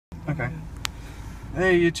Okay.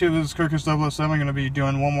 Hey YouTube, this is Kirkus007. I'm going to be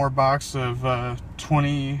doing one more box of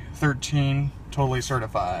 2013 Totally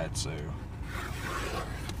Certified, so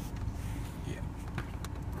yeah.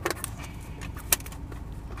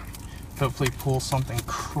 Hopefully pull something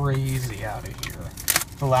crazy out of here.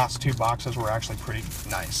 The last two boxes were actually pretty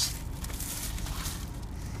nice.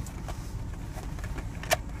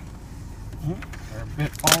 They're a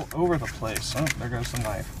bit all over the place. Oh, there goes the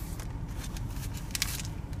knife.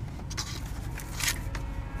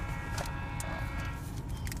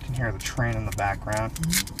 You can hear the train in the background.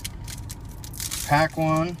 Pack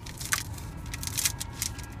one.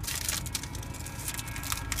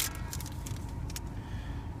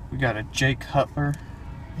 We got a Jay Cutler.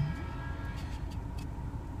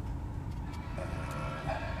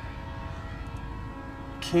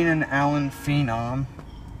 Keenan Allen Phenom.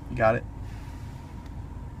 You got it?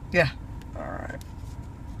 Yeah. Alright.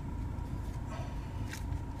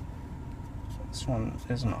 This one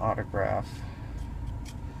is an autograph.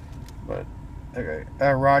 But, okay.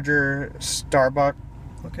 Roger Starbuck.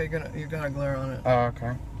 Okay, you're gonna glare on it. Oh,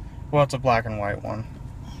 okay. Well, it's a black and white one.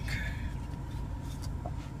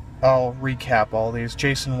 I'll recap all these.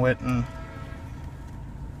 Jason Witten.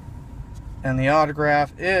 And the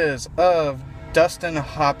autograph is of Dustin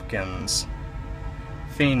Hopkins.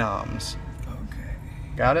 Phenoms. Okay.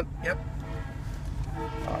 Got it? Yep.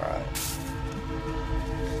 Alright.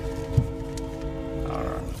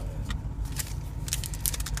 Alright.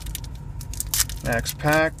 Next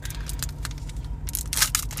pack.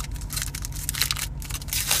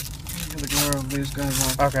 Get the glare of these guys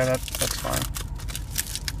off. Okay, that's fine.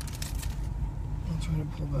 I'll try to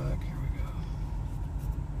pull back. Here we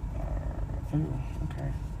go. Ooh,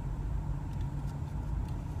 okay.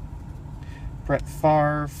 Brett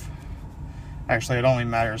Favre. Actually, it only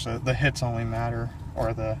matters. The hits only matter,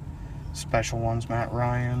 or the special ones. Matt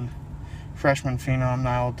Ryan. Freshman Phenom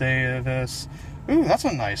Niall Davis. Ooh, that's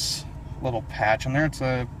a nice little patch in there. It's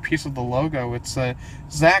a piece of the logo. It's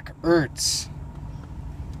Zach Ertz.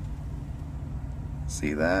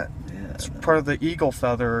 See that? Yeah. It's part of the eagle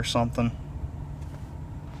feather or something.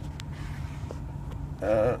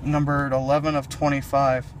 Numbered 11 of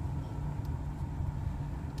 25.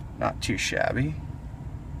 Not too shabby.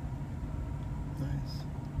 Nice.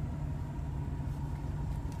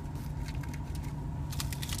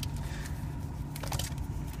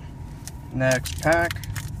 Next pack.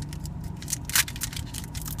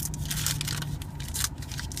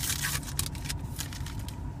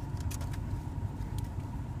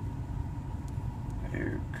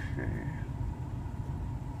 Okay.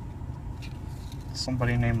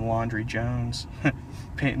 Somebody named Laundry Jones.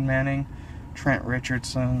 Peyton Manning, Trent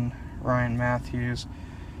Richardson, Ryan Matthews,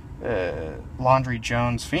 Laundry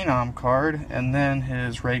Jones Phenom card, and then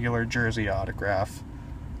his regular jersey autograph.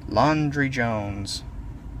 Laundry Jones.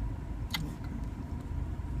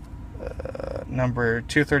 Number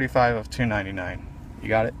 235 of 299. You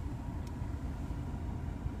got it?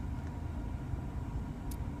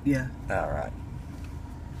 Yeah. Alright.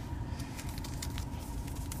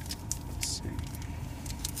 Let's see.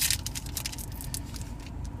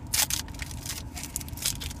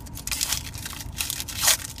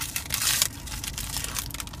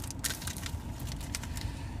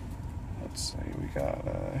 Let's see, we got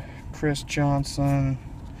Chris Johnson,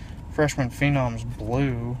 Freshman Phenoms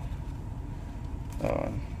Blue.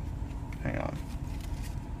 Oh, hang on.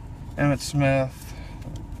 Emmitt Smith,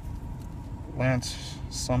 Lance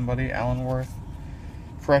somebody, Allenworth.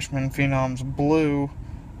 Freshman Phenoms Blue,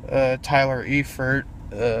 Tyler Eifert,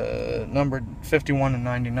 numbered 51 and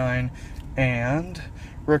 99. And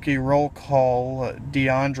rookie roll call,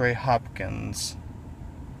 DeAndre Hopkins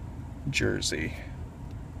jersey.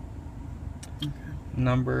 Okay.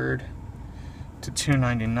 Numbered to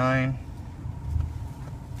 299.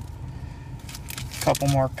 Couple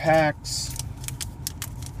more packs.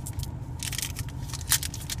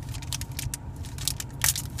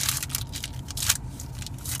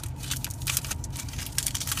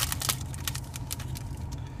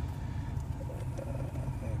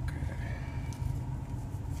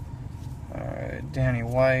 Alright, Danny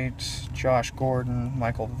White, Josh Gordon,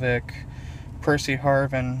 Michael Vick, Percy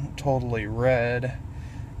Harvin, Totally Red,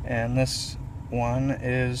 and this one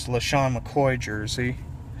is LaShawn McCoy jersey.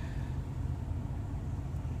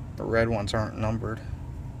 The red ones aren't numbered.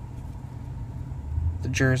 The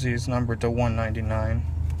jersey is numbered to 199.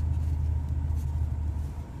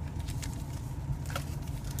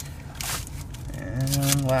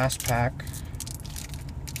 And last pack.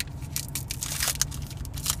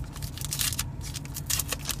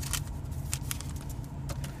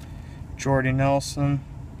 Jordy Nelson,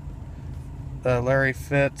 Larry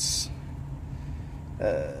Fitz,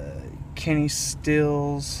 Kenny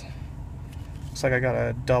Stills. Looks like I got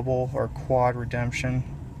a double or quad redemption.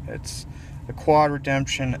 It's a quad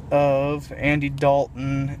redemption of Andy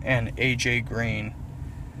Dalton and AJ Green.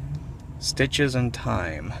 Stitches in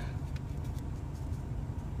Time.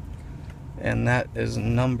 And that is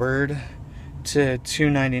numbered to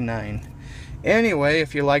 299. Anyway,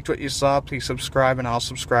 if you liked what you saw, please subscribe, and I'll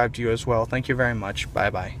subscribe to you as well. Thank you very much.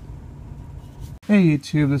 Bye-bye. Hey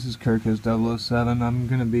YouTube, this is Kirkus007. I'm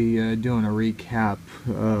going to be doing a recap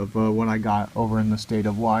of what I got over in the state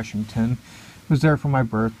of Washington. I was there for my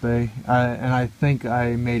birthday, and I think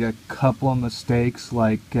I made a couple of mistakes,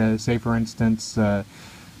 like, say for instance,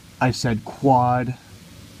 I said quad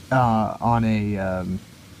on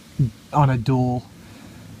a dual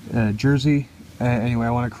jersey. Anyway,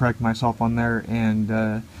 I want to correct myself on there, and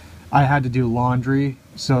I had to do laundry,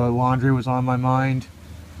 so laundry was on my mind,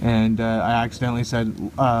 and I accidentally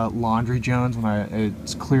said Laundry Jones when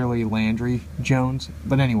it's clearly Landry Jones.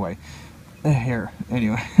 But anyway,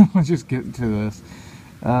 anyway, let's just get to this.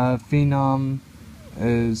 Phenom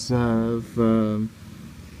is of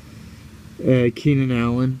Keenan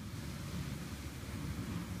Allen.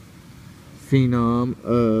 Phenom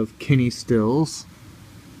of Kenny Stills.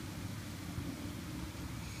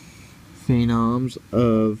 Phenoms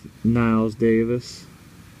of Niles Davis.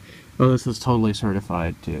 Oh, this is totally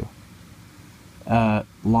certified too.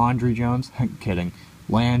 Laundry Jones. Kidding.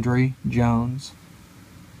 Landry Jones.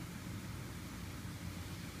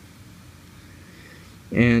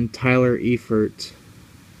 And Tyler Eifert.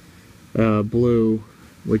 Blue,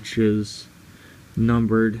 which is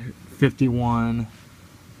numbered 51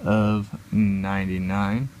 of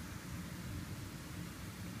 99.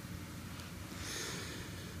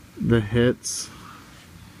 The hits,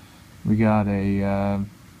 we got a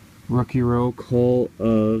rookie roll call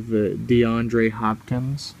of DeAndre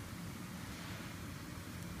Hopkins,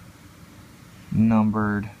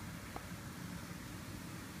 numbered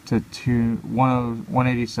to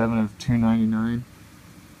 187 of 299.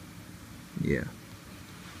 Yeah.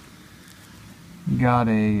 Got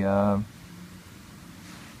a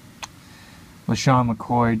LaShawn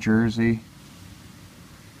McCoy jersey,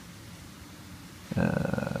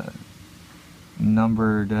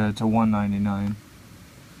 numbered to 199.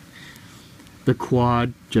 The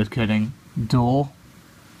quad, just kidding, dual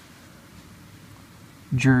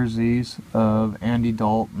jerseys of Andy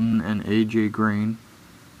Dalton and AJ Green,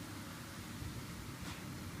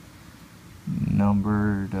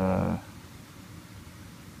 numbered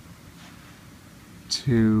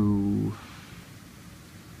to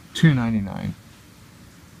 299.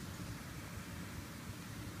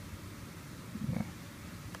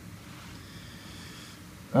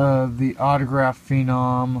 The autograph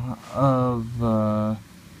phenom of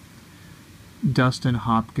Dustin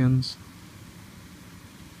Hopkins,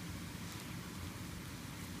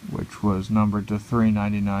 which was numbered to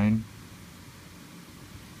 399.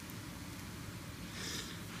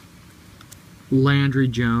 Landry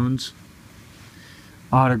Jones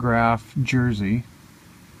autograph jersey.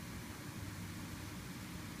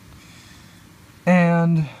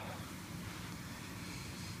 And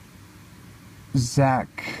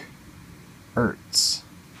Zach Ertz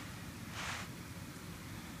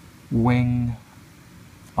wing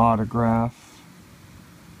autograph,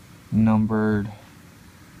 numbered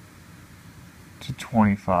to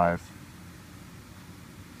 25.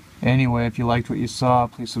 Anyway, if you liked what you saw,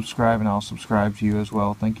 please subscribe, and I'll subscribe to you as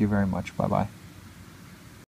well. Thank you very much. Bye-bye.